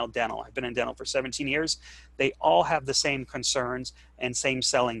goods, and now dental. I've been in dental for 17 years. They all have the same concerns and same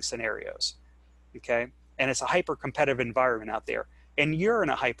selling scenarios, okay? And it's a hyper-competitive environment out there. And you're in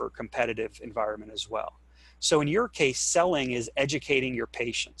a hyper-competitive environment as well. So in your case, selling is educating your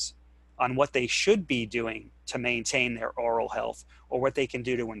patients on what they should be doing to maintain their oral health or what they can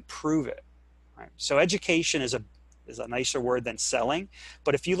do to improve it. Right. So education is a nicer word than selling,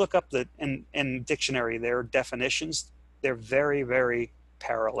 but if you look up in dictionary, their definitions, they're very, very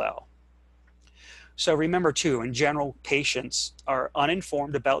parallel. So remember too, in general, patients are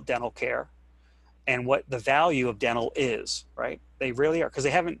uninformed about dental care and what the value of dental is, right? They really are, because they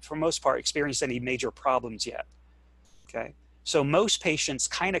haven't, for most part, experienced any major problems yet, okay? So most patients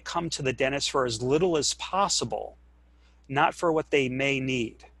kind of come to the dentist for as little as possible, not for what they may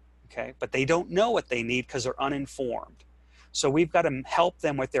need. Okay, but they don't know what they need because they're uninformed. So we've got to help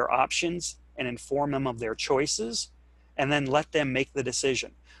them with their options and inform them of their choices and then let them make the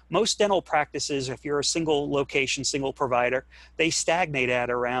decision. Most dental practices, if you're a single location, single provider, they stagnate at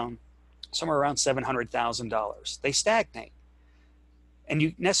somewhere around $700,000. They stagnate. And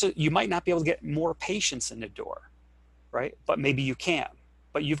you might not be able to get more patients in the door, right? But maybe you can.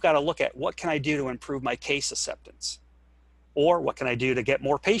 But you've got to look at, what can I do to improve my case acceptance? Or what can I do to get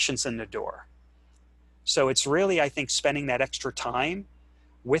more patients in the door? So it's really, I think, spending that extra time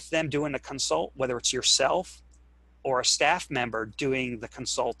with them doing the consult, whether it's yourself or a staff member doing the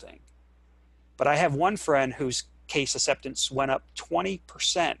consulting. But I have one friend whose case acceptance went up 20%.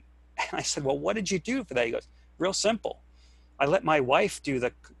 And I said, well, what did you do for that? He goes, real simple. I let my wife do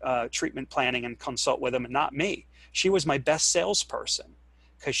the treatment planning and consult with him and not me. She was my best salesperson,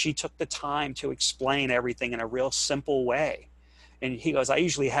 because she took the time to explain everything in a real simple way. And he goes, I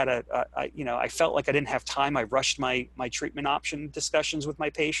usually had I felt like I didn't have time. I rushed my treatment option discussions with my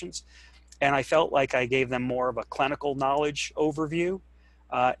patients. And I felt like I gave them more of a clinical knowledge overview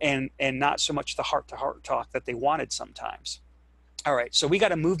and not so much the heart-to-heart talk that they wanted sometimes. All right, so we got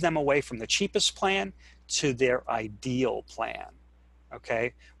to move them away from the cheapest plan to their ideal plan,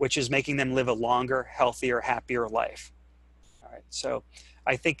 okay? Which is making them live a longer, healthier, happier life. All right, so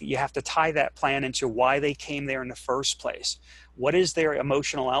I think you have to tie that plan into why they came there in the first place. What is their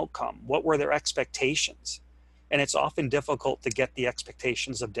emotional outcome? What were their expectations? And it's often difficult to get the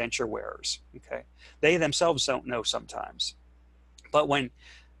expectations of denture wearers, okay? They themselves don't know sometimes. But when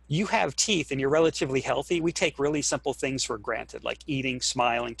you have teeth and you're relatively healthy, we take really simple things for granted, like eating,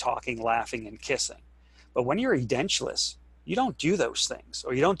 smiling, talking, laughing, and kissing. But when you're edentulous, you don't do those things,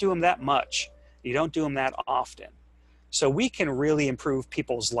 or you don't do them that much. You don't do them that often. So we can really improve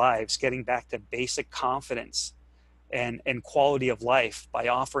people's lives getting back to basic confidence and quality of life by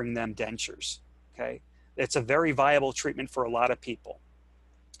offering them dentures, okay? It's a very viable treatment for a lot of people.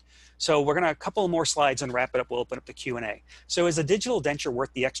 So we're gonna, a couple more slides and wrap it up. We'll open up the Q&A. So is a digital denture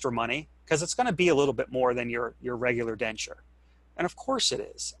worth the extra money? Because it's gonna be a little bit more than your regular denture. And of course it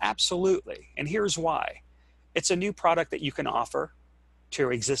is, absolutely. And here's why. It's a new product that you can offer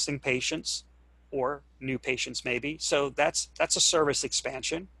to existing patients or new patients maybe. So that's a service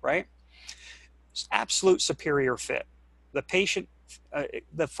expansion, right? It's absolute superior fit. The patient,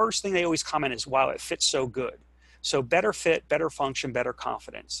 the first thing they always comment is, wow, it fits so good. So better fit, better function, better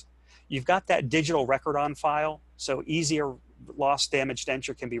confidence. You've got that digital record on file, so easier lost, damaged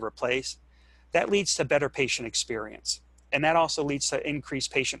denture can be replaced. That leads to better patient experience. And that also leads to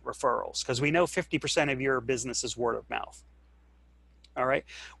increased patient referrals, because we know 50% of your business is word of mouth. All right.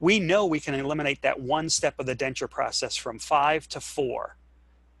 We know we can eliminate that one step of the denture process from 5 to 4.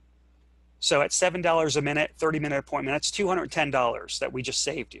 So at $7 a minute, 30-minute appointment, that's $210 that we just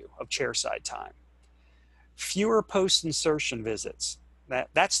saved you of chairside time. Fewer post-insertion visits.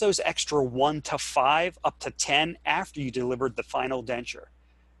 That's those extra 1 to 5 up to 10 after you delivered the final denture.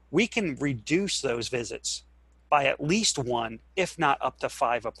 We can reduce those visits by at least 1, if not up to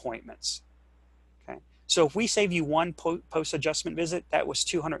 5 appointments. Okay. So if we save you 1 post-adjustment visit, that was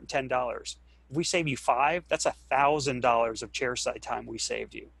 $210. If we save you 5, that's $1,000 of chairside time we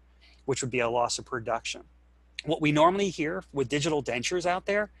saved you, which would be a loss of production. What we normally hear with digital dentures out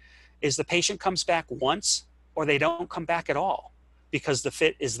there is the patient comes back once or they don't come back at all because the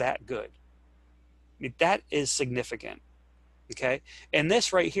fit is that good. I mean, that is significant. Okay. And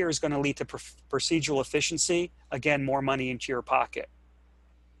this right here is going to lead to procedural efficiency. Again, more money into your pocket.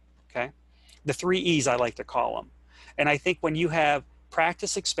 Okay. The 3 E's, I like to call them. And I think when you have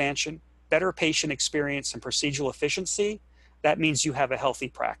practice expansion, better patient experience, and procedural efficiency, that means you have a healthy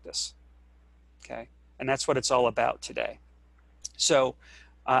practice. Okay. And that's what it's all about today. So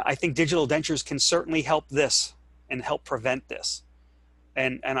I think digital dentures can certainly help this and help prevent this.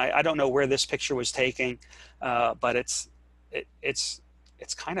 And I don't know where this picture was taken, but it's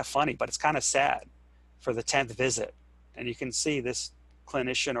kind of funny, but it's kind of sad for the 10th visit. And you can see this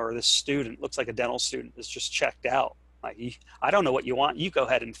clinician or this student, looks like a dental student, is just checked out. Like, I don't know what you want. You go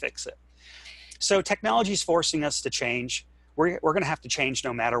ahead and fix it. So technology is forcing us to change. We're going to have to change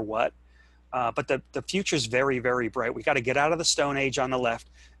no matter what. But the future is very, very bright. We got to get out of the Stone Age on the left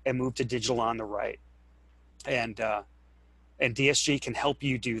and move to digital on the right. And DSG can help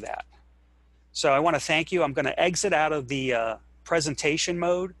you do that. So I want to thank you. I'm going to exit out of the presentation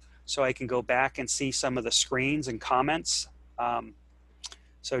mode so I can go back and see some of the screens and comments.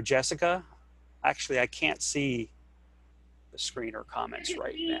 So Jessica, actually I can't see the screen or comments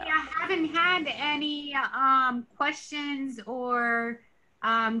right now. I haven't had any questions or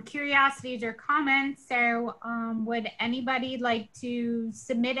curiosities or comments. So would anybody like to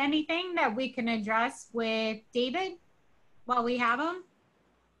submit anything that we can address with David while we have him?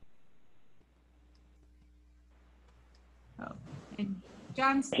 Oh, and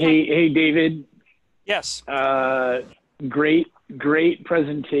John's hey David. Yes. Great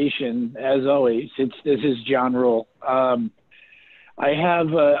presentation as always. This is John Rule. I'm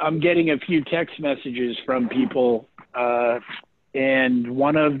getting a few text messages from people, and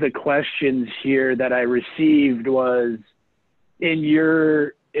one of the questions here that I received was, in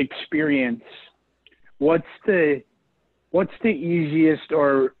your experience, what's the easiest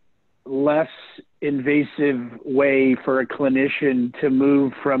or less invasive way for a clinician to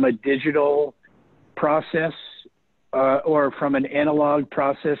move from a digital process or from an analog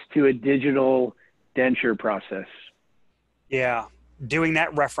process to a digital denture process? Yeah, doing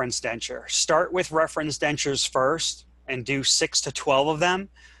that reference denture. Start with reference dentures first and do 6 to 12 of them.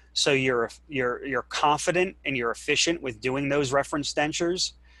 So you're confident and you're efficient with doing those reference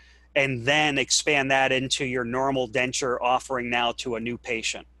dentures, and then expand that into your normal denture offering now to a new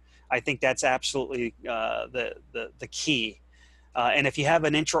patient. I think that's absolutely the key. And if you have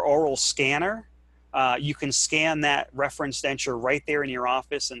an intraoral scanner, you can scan that reference denture right there in your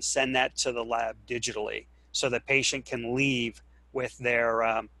office and send that to the lab digitally, so the patient can leave with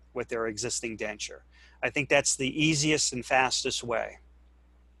their existing denture. I think that's the easiest and fastest way.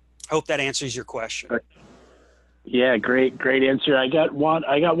 Hope that answers your question. Yeah, great answer. I got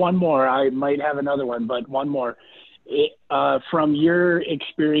one more. I might have another one, but one more. From your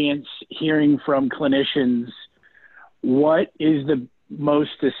experience hearing from clinicians, what is the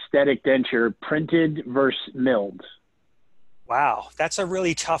most aesthetic denture, printed versus milled? Wow, that's a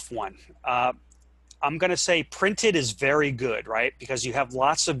really tough one. I'm going to say printed is very good, right? Because you have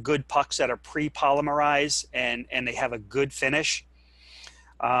lots of good pucks that are pre-polymerized and they have a good finish.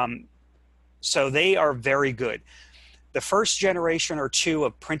 So they are very good. The first generation or two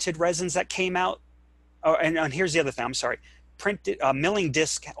of printed resins that came out, and here's the other thing, I'm sorry. Printed milling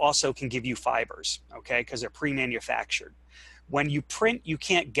disc also can give you fibers, okay? Because they're pre-manufactured. When you print, you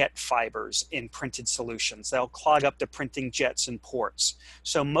can't get fibers in printed solutions. They'll clog up the printing jets and ports.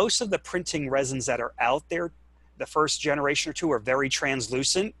 So most of the printing resins that are out there, the first generation or two, are very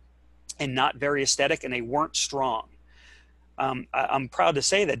translucent and not very aesthetic, and they weren't strong. I'm proud to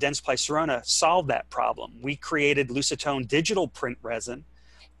say that Dentsply Sirona solved that problem. We created Lucitone digital print resin.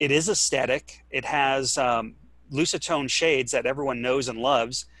 It is aesthetic. It has Lucitone shades that everyone knows and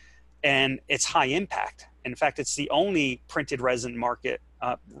loves. and it's high impact. In fact, it's the only printed resin market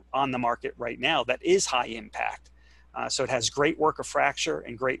on the market right now that is high impact. So it has great work of fracture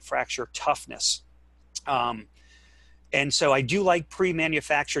and great fracture toughness. And so I do like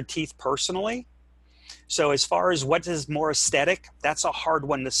pre-manufactured teeth personally. So as far as what is more aesthetic, that's a hard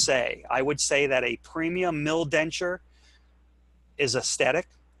one to say. I would say that a premium mill denture is aesthetic.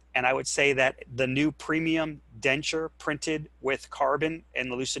 And I would say that the new premium denture printed with carbon and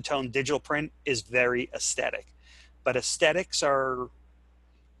the Lucitone digital print is very aesthetic. But aesthetics are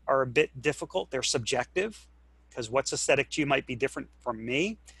a bit difficult. They're subjective, because what's aesthetic to you might be different from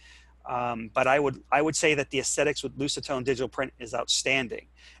me. But I would say that the aesthetics with Lucitone digital print is outstanding.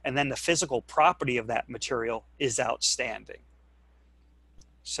 And then the physical property of that material is outstanding.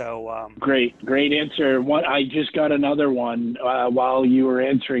 So great answer. I just got another one while you were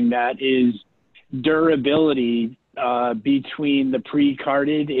answering that, is durability between the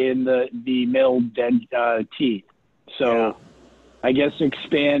pre-carded and the milled teeth. So yeah. I guess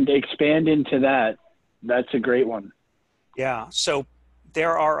expand into that. That's a great one. Yeah. So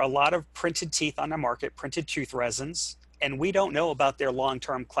there are a lot of printed teeth on the market, printed tooth resins, and we don't know about their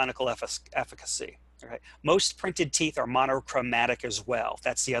long-term clinical efficacy. Right? Most printed teeth are monochromatic as well.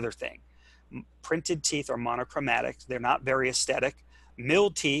 That's the other thing. Printed teeth are monochromatic. They're not very aesthetic.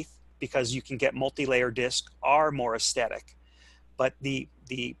 Milled teeth, because you can get multi-layer disc, are more aesthetic. But the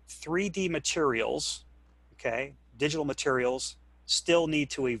 3D materials, okay, digital materials, still need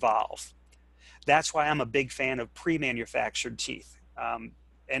to evolve. That's why I'm a big fan of pre-manufactured teeth.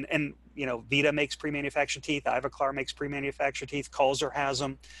 And you know, Vita makes pre-manufactured teeth. Ivoclar makes pre-manufactured teeth. Kulzer has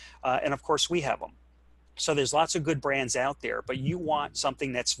them. And of course we have them. So there's lots of good brands out there, but you want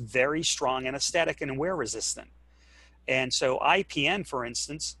something that's very strong and aesthetic and wear resistant. And so IPN, for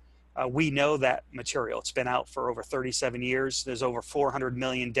instance, we know that material. It's been out for over 37 years. There's over 400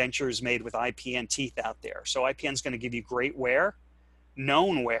 million dentures made with IPN teeth out there. So IPN is going to give you great wear,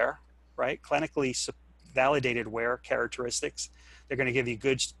 known wear, right? Clinically validated wear characteristics. They're going to give you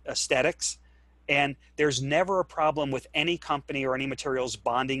good aesthetics. And there's never a problem with any company or any materials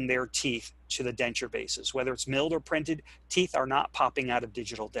bonding their teeth to the denture bases. Whether it's milled or printed, teeth are not popping out of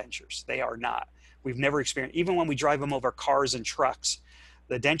digital dentures. They are not. We've never experienced, even when we drive them over cars and trucks,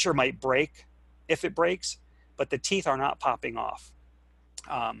 the denture might break if it breaks, but the teeth are not popping off.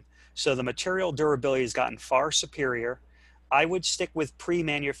 So the material durability has gotten far superior. I would stick with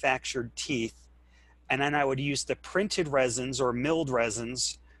pre-manufactured teeth, and then I would use the printed resins or milled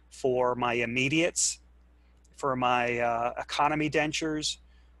resins for my immediates, for my economy dentures,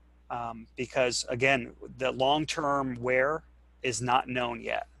 because again, the long-term wear is not known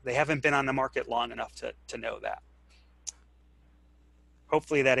yet. They haven't been on the market long enough to know that.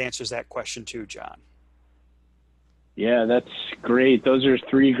 Hopefully that answers that question too, John. Yeah, that's great. Those are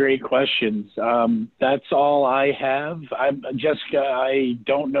 3 great questions. That's all I have. Jessica, I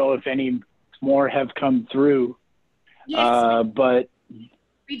don't know if any more have come through, yes, but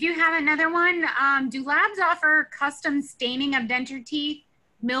we do have another one. Do labs offer custom staining of denture teeth,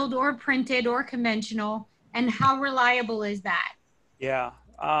 milled or printed or conventional, and how reliable is that? Yeah,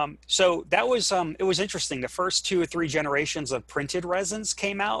 so that was, it was interesting. The first 2 or 3 generations of printed resins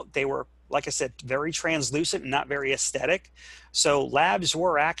came out. They were, like I said, very translucent and not very aesthetic. So labs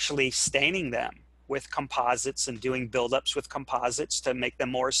were actually staining them with composites and doing buildups with composites to make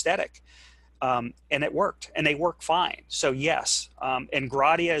them more aesthetic. And it worked, and they work fine. So yes, and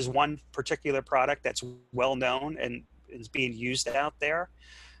Gradia is one particular product that's well known and is being used out there.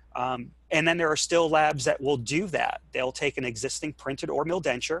 And then there are still labs that will do that. They'll take an existing printed or milled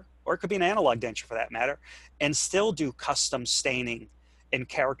denture, or it could be an analog denture for that matter, and still do custom staining and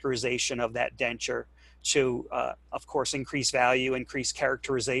characterization of that denture to, of course, increase value, increase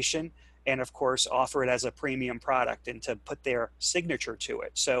characterization, and of course offer it as a premium product and to put their signature to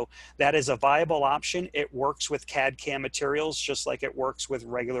it. So that is a viable option. It works with CAD/CAM materials just like it works with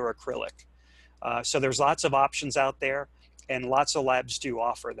regular acrylic. So there's lots of options out there, and lots of labs do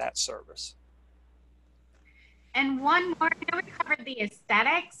offer that service. And one more, I know we covered the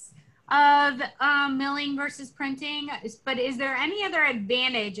aesthetics of milling versus printing, but is there any other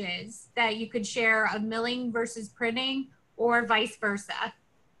advantages that you could share of milling versus printing, or vice versa?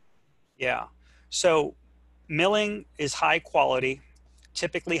 Yeah, so milling is high quality,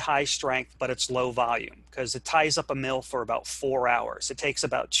 typically high strength, but it's low volume because it ties up a mill for about 4 hours. It takes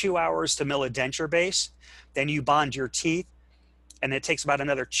about 2 hours to mill a denture base. Then you bond your teeth, and it takes about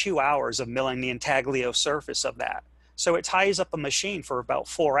another 2 hours of milling the intaglio surface of that. So it ties up a machine for about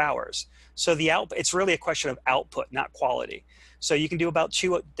 4 hours. So it's really a question of output, not quality. So you can do about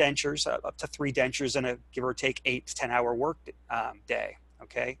 2 dentures, up to 3 dentures in a give or take 8 to 10 hour work day,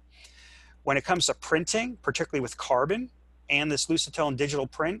 okay? When it comes to printing, particularly with carbon and this Lucitone digital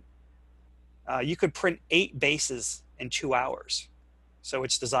print, you could print 8 bases in 2 hours. So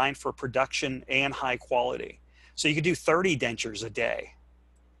it's designed for production and high quality. So you could do 30 dentures a day,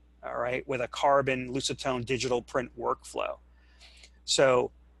 all right, with a carbon Lucitone digital print workflow.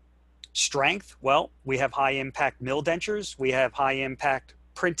 So strength, well, we have high impact mill dentures. We have high impact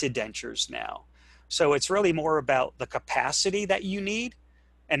printed dentures now. So it's really more about the capacity that you need.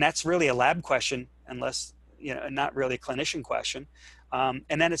 And that's really a lab question, unless, you know, not really a clinician question. And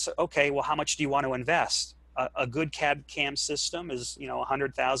then it's, okay, well, how much do you want to invest? A good CAD/CAM system is, you know,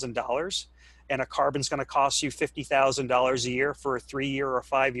 $100,000, and a carbon's going to cost you $50,000 a year for a 3-year or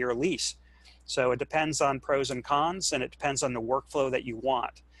 5-year lease. So it depends on pros and cons, and it depends on the workflow that you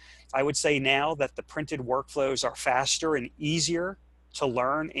want. I would say now that the printed workflows are faster and easier to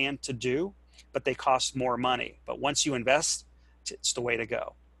learn and to do, but they cost more money. But once you invest, it's the way to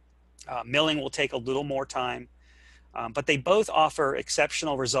go. Milling will take a little more time. But they both offer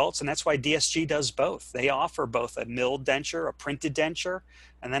exceptional results, and that's why DSG does both. They offer both a milled denture, a printed denture,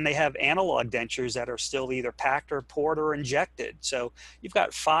 and then they have analog dentures that are still either packed or poured or injected. So you've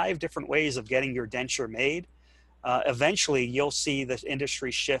got 5 different ways of getting your denture made. Eventually, you'll see the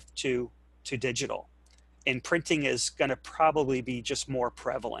industry shift to digital, and printing is going to probably be just more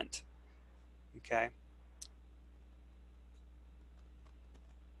prevalent. Okay.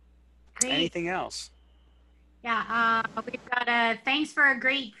 Great. Anything else? Yeah, we've got a thanks for a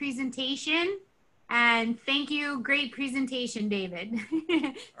great presentation, and thank you, great presentation, David.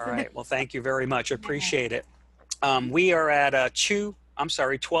 All right, well, thank you very much. Appreciate it. We are at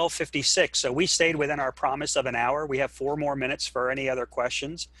 12:56, so we stayed within our promise of an hour. We have 4 more minutes for any other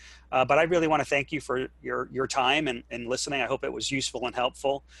questions, but I really want to thank you for your time and listening. I hope it was useful and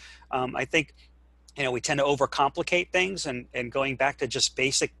helpful. I think, you know, we tend to overcomplicate things, and going back to just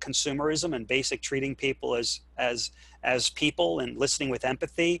basic consumerism and basic treating people as people and listening with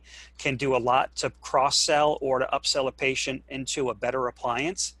empathy can do a lot to cross-sell or to upsell a patient into a better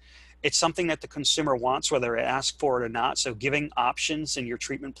appliance. It's something that the consumer wants, whether they ask for it or not. So giving options in your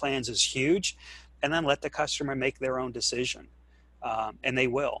treatment plans is huge, and then let the customer make their own decision, and they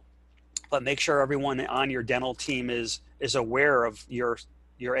will. But make sure everyone on your dental team is aware of your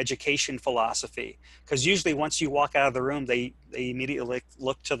education philosophy, because usually once you walk out of the room, they immediately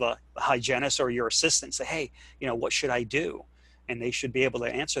look to the hygienist or your assistant and say, hey, you know, what should I do? And they should be able to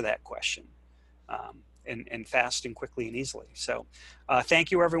answer that question and fast and quickly and easily. So thank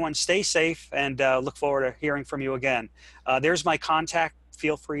you, everyone. Stay safe, and look forward to hearing from you again. There's my contact.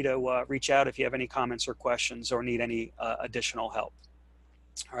 Feel free to reach out if you have any comments or questions or need any additional help.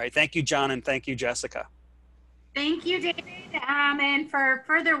 All right. Thank you, John, and thank you, Jessica. Thank you, David. And for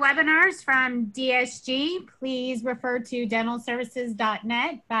further webinars from DSG, please refer to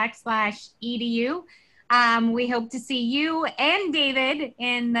dentalservices.net/edu. We hope to see you and David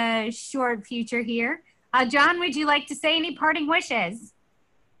in the short future here. John, would you like to say any parting wishes?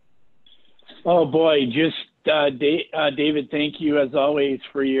 Oh boy, just David, thank you as always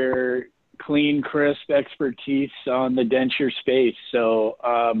for your clean, crisp expertise on the denture space. So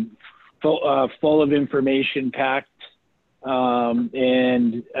full of information packed.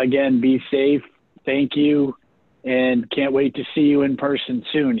 And again, be safe. Thank you. And can't wait to see you in person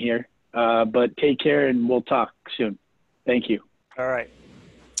soon here. But take care, and we'll talk soon. Thank you. All right.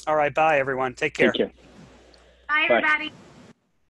 All right. Bye, everyone. Take care. Take care. Bye, everybody.